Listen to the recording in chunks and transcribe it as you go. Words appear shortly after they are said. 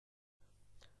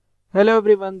Hello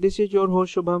everyone, this is your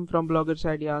host Shubham from Bloggers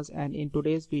Ideas, and in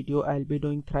today's video I'll be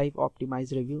doing Thrive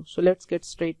Optimize review. So let's get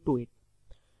straight to it.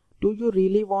 Do you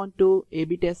really want to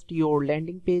A/B test your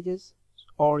landing pages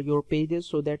or your pages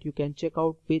so that you can check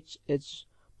out which is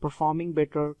performing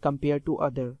better compared to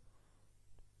other?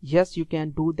 Yes, you can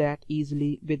do that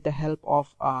easily with the help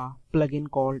of a plugin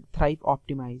called Thrive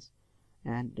Optimize.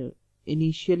 And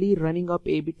initially running up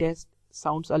A/B test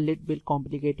sounds a little bit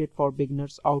complicated for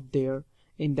beginners out there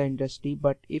in the industry,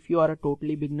 but if you are a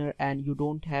totally beginner and you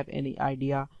don't have any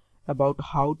idea about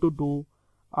how to do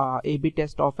A/B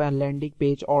test of a landing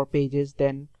page or pages,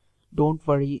 then don't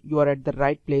worry, you are at the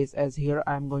right place, as here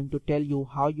I am going to tell you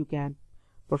how you can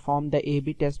perform the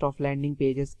A/B test of landing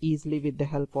pages easily with the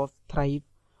help of Thrive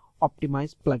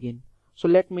Optimize plugin. So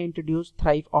let me introduce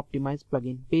Thrive Optimize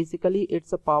plugin. Basically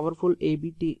it's a powerful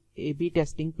A/B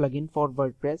testing plugin for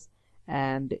WordPress,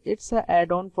 and it's an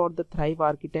add-on for the Thrive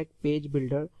Architect page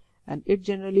builder, and it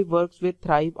generally works with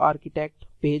Thrive Architect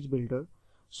page builder.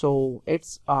 So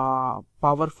it's a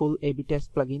powerful A/B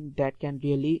test plugin that can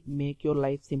really make your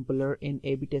life simpler in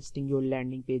A/B testing your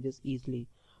landing pages easily.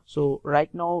 So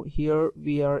right now here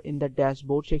we are in the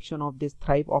dashboard section of this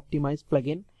Thrive Optimize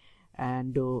plugin,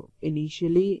 and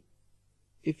initially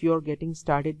if you are getting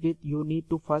started with, you need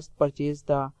to first purchase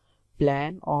the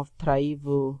plan of Thrive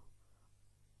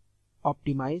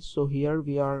Optimize. So here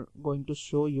we are going to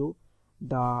show you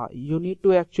you need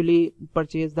to actually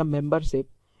purchase the membership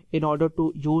in order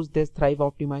to use this Thrive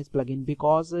Optimize plugin,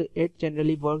 because it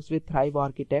generally works with Thrive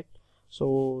Architect,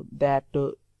 so that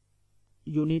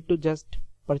you need to just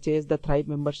purchase the Thrive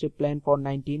membership plan for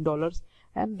 $19,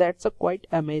 and that's a quite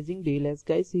amazing deal, as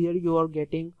guys here you are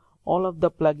getting all of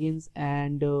the plugins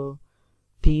and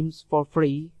themes for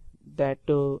free that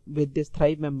with this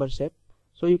Thrive membership.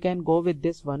 So you can go with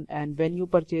this one, and when you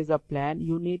purchase a plan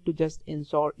you need to just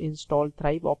install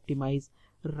Thrive Optimize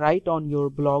right on your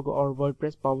blog or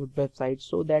WordPress powered website,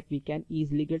 so that we can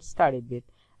easily get started with.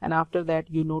 And after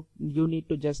that you need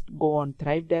to just go on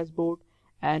Thrive dashboard,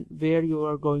 and where you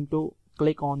are going to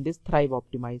click on this Thrive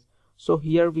Optimize. So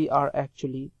here we are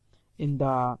actually in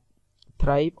the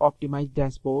Thrive Optimize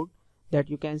dashboard, that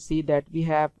you can see that we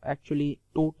have actually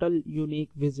total unique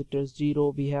visitors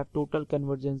 0, we have total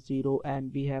conversion 0,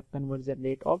 and we have conversion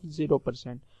rate of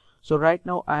 0%. So right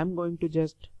now I'm going to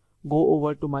just go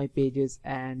over to my pages,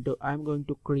 and I'm going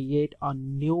to create a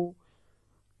new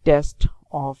test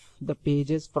of the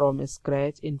pages from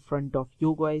scratch in front of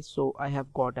you guys. So I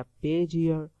have got a page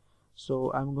here,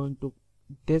 so I'm going to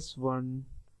this one.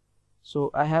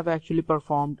 So I have actually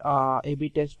performed a A/B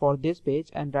test for this page,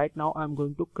 and right now I'm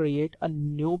going to create a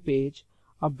new page,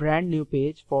 a brand new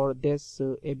page for this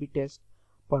A/B test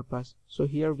purpose. So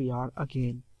here we are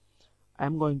again.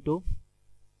 I'm going to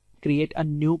create a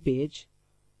new page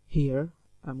here.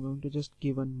 I'm going to just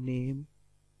give a name,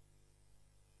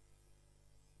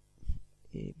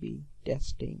 A/B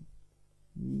testing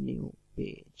new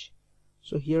page.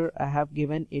 So here I have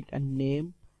given it a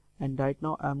name, and right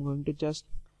now I'm going to just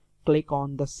click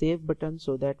on the save button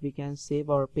so that we can save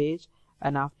our page.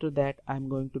 And after that I'm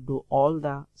going to do all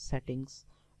the settings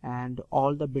and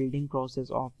all the building process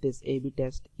of this A/B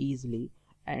test easily,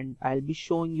 and I'll be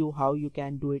showing you how you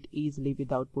can do it easily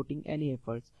without putting any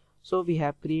efforts. So we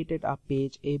have created a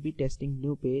page, A/B testing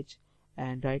new page,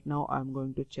 and right now I'm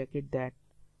going to check it that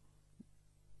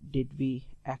did we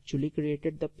actually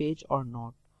created the page or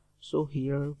not. So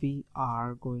here we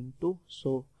are going to,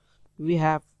 so we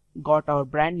have got our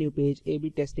brand new page, A/B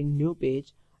testing new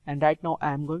page, and right now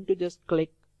I am going to just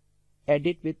click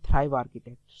edit with Thrive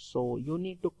Architect. So you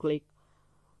need to click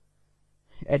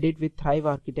edit with Thrive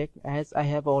Architect, as I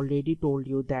have already told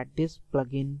you that this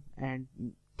plugin and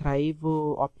Thrive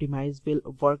Optimize will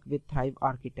work with Thrive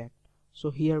Architect. So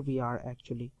here we are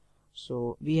actually.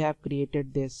 So we have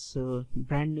created this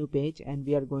brand new page, and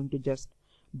we are going to just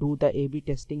do the A/B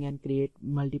testing and create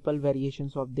multiple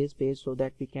variations of this page so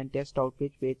that we can test out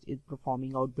which page is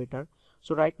performing out better.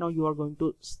 So right now you are going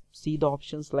to see the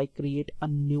options like create a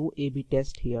new A/B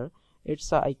test here.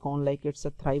 It's a icon like it's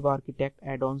a Thrive Architect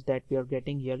add-ons that we are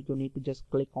getting here. You need to just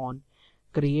click on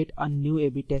create a new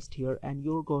A/B test here, and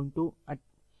you're going to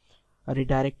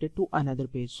redirect it to another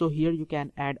page. So here you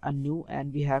can add a new,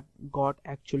 and we have got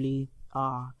actually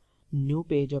a new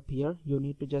page up here. You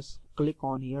need to just click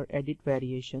on here edit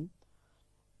variation,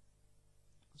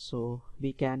 so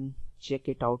we can check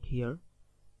it out here.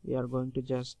 We are going to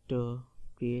just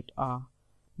create a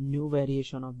new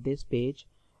variation of this page,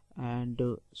 and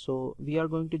so we are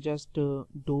going to just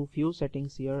do few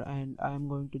settings here, and I am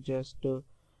going to just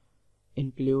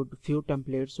include few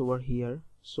templates over here.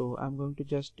 So I'm going to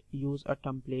just use a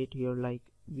template here, like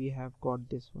we have got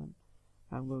this one.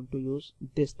 I'm going to use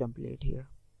this template here.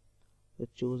 So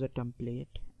choose a template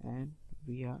and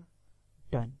we are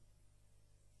done.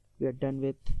 We are done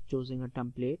with choosing a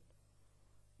template,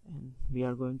 and we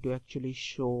are going to actually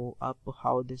show up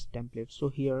how this template. So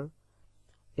here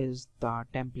is the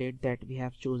template that we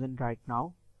have chosen right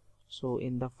now. So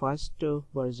in the first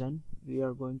version we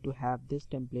are going to have this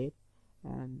template,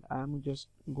 and I'm just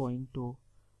going to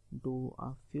do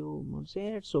a few more. Say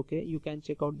it's okay. You can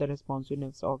check out the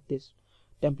responsiveness of this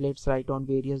templates right on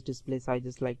various display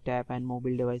sizes like tab and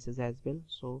mobile devices as well.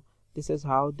 So this is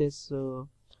how this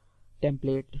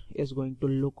template is going to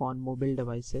look on mobile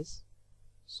devices.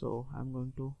 So I'm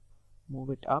going to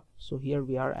move it up. So here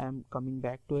we are. I'm coming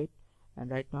back to it,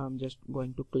 and right now I'm just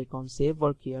going to click on save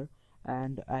work here,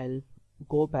 and I'll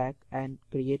go back and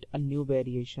create a new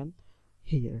variation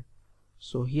here.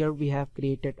 So here we have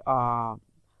created a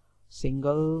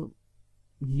single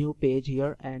new page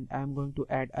here, and I'm going to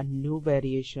add a new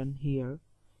variation here.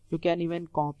 You can even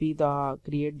create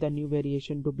the new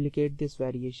variation, duplicate this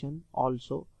variation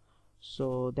also,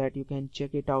 so that you can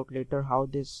check it out later how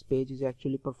this page is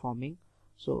actually performing.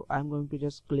 So I'm going to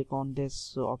just click on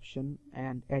this option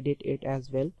and edit it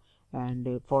as well,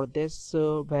 and for this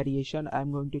variation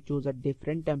I'm going to choose a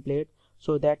different template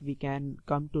so that we can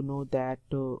come to know that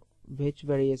which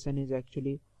variation is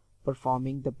actually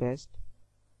performing the best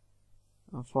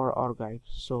for our guide.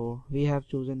 So we have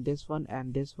chosen this one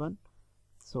and this one,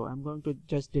 so I'm going to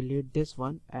just delete this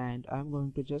one, and I'm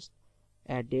going to just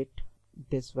edit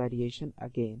this variation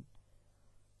again.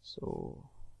 So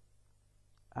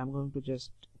I'm going to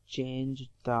just change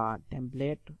the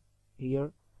template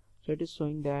here. So it is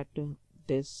showing that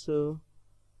this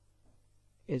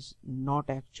is not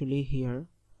actually here.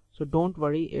 So don't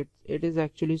worry, it is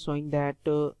actually showing that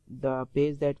the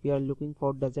page that we are looking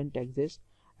for doesn't exist,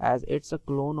 as it's a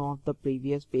clone of the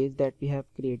previous page that we have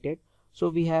created. So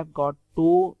we have got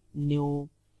two new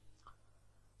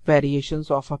variations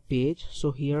of a page.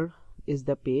 So here is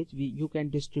the page. You can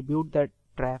distribute the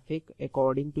traffic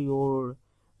according to your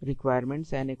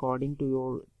requirements and according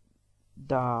to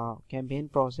the campaign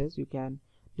process. You can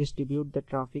distribute the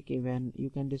traffic evenly,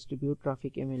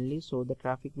 so the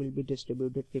traffic will be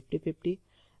distributed 50-50,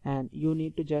 and you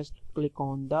need to just click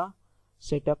on the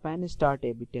setup and start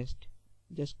A/B test.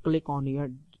 Just click on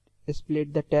here,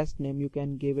 split the test name. You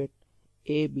can give it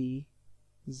A, B,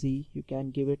 Z, you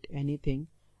can give it anything,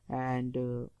 and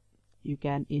you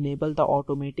can enable the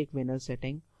automatic winner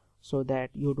setting so that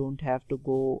you don't have to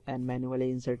go and manually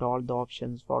insert all the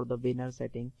options for the winner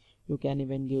setting. You can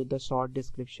even give the short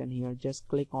description here. Just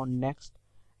click on next,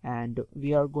 and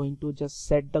we are going to just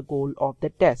set the goal of the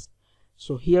test.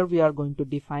 So here we are going to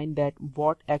define that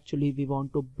what actually we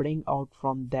want to bring out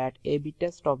from that A/B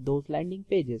test of those landing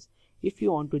pages. If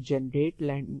you want to generate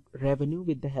revenue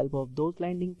with the help of those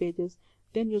landing pages,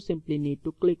 then you simply need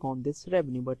to click on this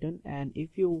revenue button. And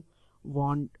if you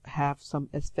have some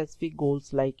specific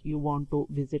goals, like you want to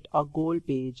visit a goal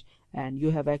page and you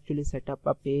have actually set up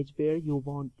a page where you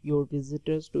want your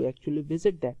visitors to actually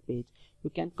visit that page,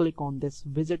 you can click on this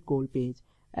visit goal page.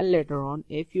 And later on,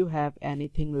 if you have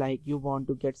anything like you want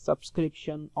to get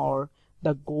subscription, or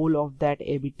the goal of that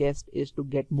A/B test is to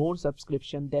get more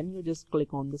subscription, then you just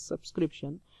click on the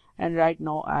subscription. And right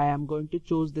now I am going to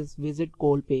choose this visit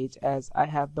goal page, as I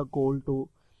have the goal to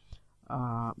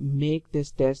make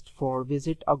this test for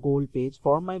visit a goal page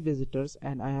for my visitors.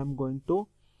 And I am going to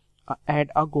add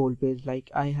a goal page,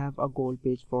 like I have a goal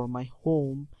page for my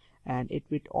home, and it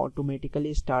will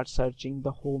automatically start searching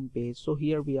the home page. So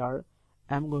here we are.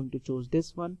 I'm going to choose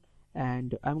this one,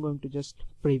 and I'm going to just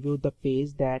preview the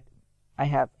page that I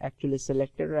have actually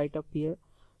selected right up here.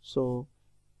 So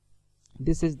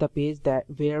this is the page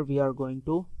where we are going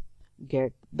to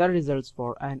get the results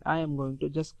for, and I am going to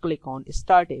just click on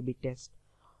start A/B test.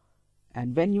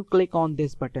 And when you click on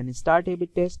this button start A/B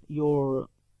test, your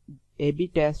A/B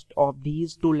test of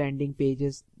these two landing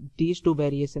pages, these two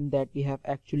variations that we have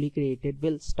actually created,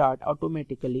 will start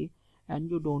automatically,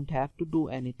 and you don't have to do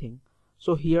anything.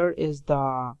 So here is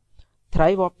the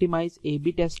Thrive Optimize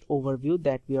A/B test overview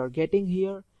that we are getting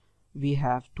here. We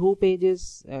have two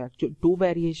pages, two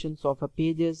variations of a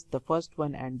pages, the first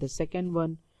one and the second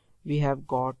one. We have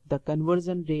got the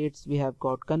conversion rates, we have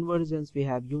got conversions, we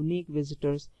have unique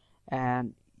visitors,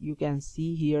 and you can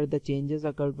see here the changes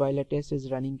occurred while a test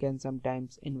is running can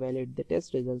sometimes invalidate the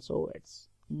test results. So it's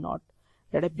not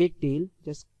that a big deal.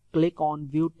 Just click on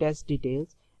view test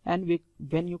details, and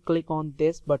when you click on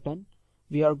this button,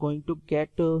 we are going to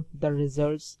get the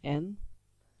results in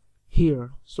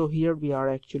here. So here we are,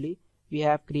 actually we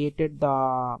have created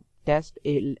the test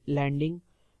landing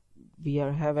we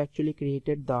have actually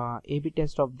created the A/B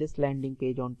test of this landing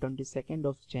page on 22nd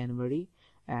of January,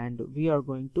 and we are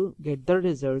going to get the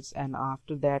results, and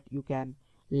after that you can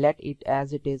let it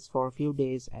as it is for a few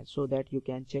days, and so that you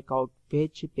can check out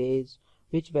which page,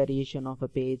 which variation of a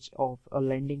page of a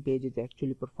landing page is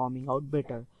actually performing out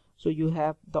better. So you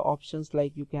have the options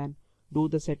like you can do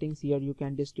the settings here, you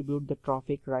can distribute the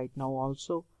traffic right now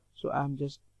also. So I'm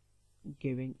just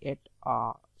giving it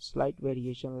a slight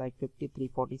variation like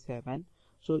 5347.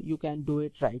 So you can do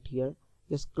it right here.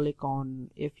 Just click on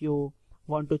if you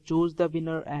want to choose the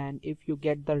winner, and if you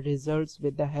get the results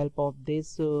with the help of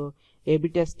this A/B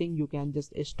testing, you can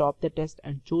just stop the test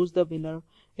and choose the winner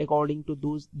according to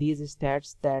these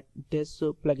stats that this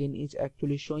plugin is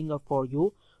actually showing up for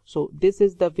you. So this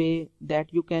is the way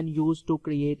that you can use to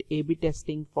create A/B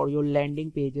testing for your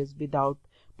landing pages without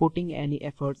putting any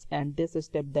efforts, and this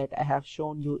step that I have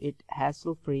shown you, it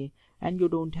hassle free and you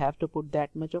don't have to put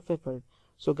that much of effort.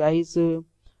 So guys,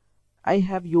 I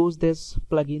have used this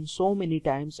plugin so many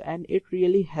times, and it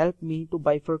really helped me to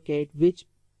bifurcate which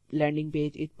landing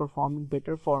page is performing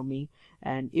better for me.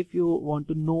 And if you want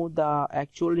to know the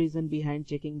actual reason behind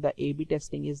checking the A/B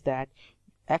testing, is that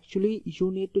actually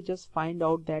you need to just find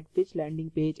out that which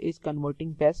landing page is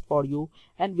converting best for you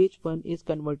and which one is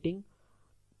converting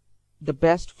the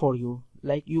best for you.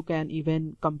 Like you can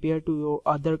even compare to your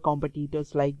other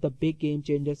competitors, like the big game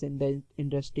changers in the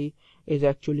industry is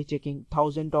actually checking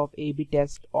thousands of A/B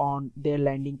tests on their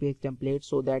landing page templates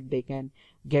so that they can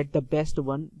get the best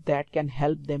one that can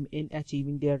help them in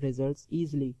achieving their results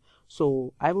easily.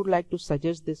 So I would like to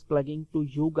suggest this plugin to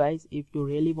you guys. If you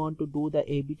really want to do the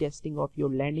A/B testing of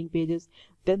your landing pages,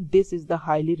 then this is the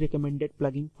highly recommended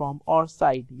plugin from our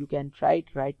side. You can try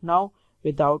it right now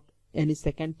without any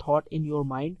second thought in your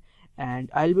mind, and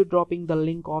I'll be dropping the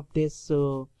link of this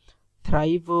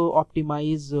Thrive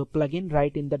Optimize plugin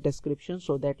right in the description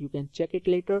so that you can check it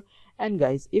later. And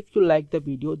guys, if you like the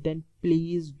video, then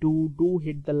please do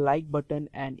hit the like button,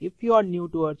 and if you are new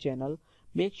to our channel,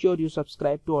 make sure you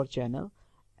subscribe to our channel.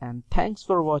 And thanks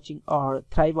for watching our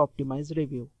Thrive Optimize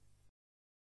review.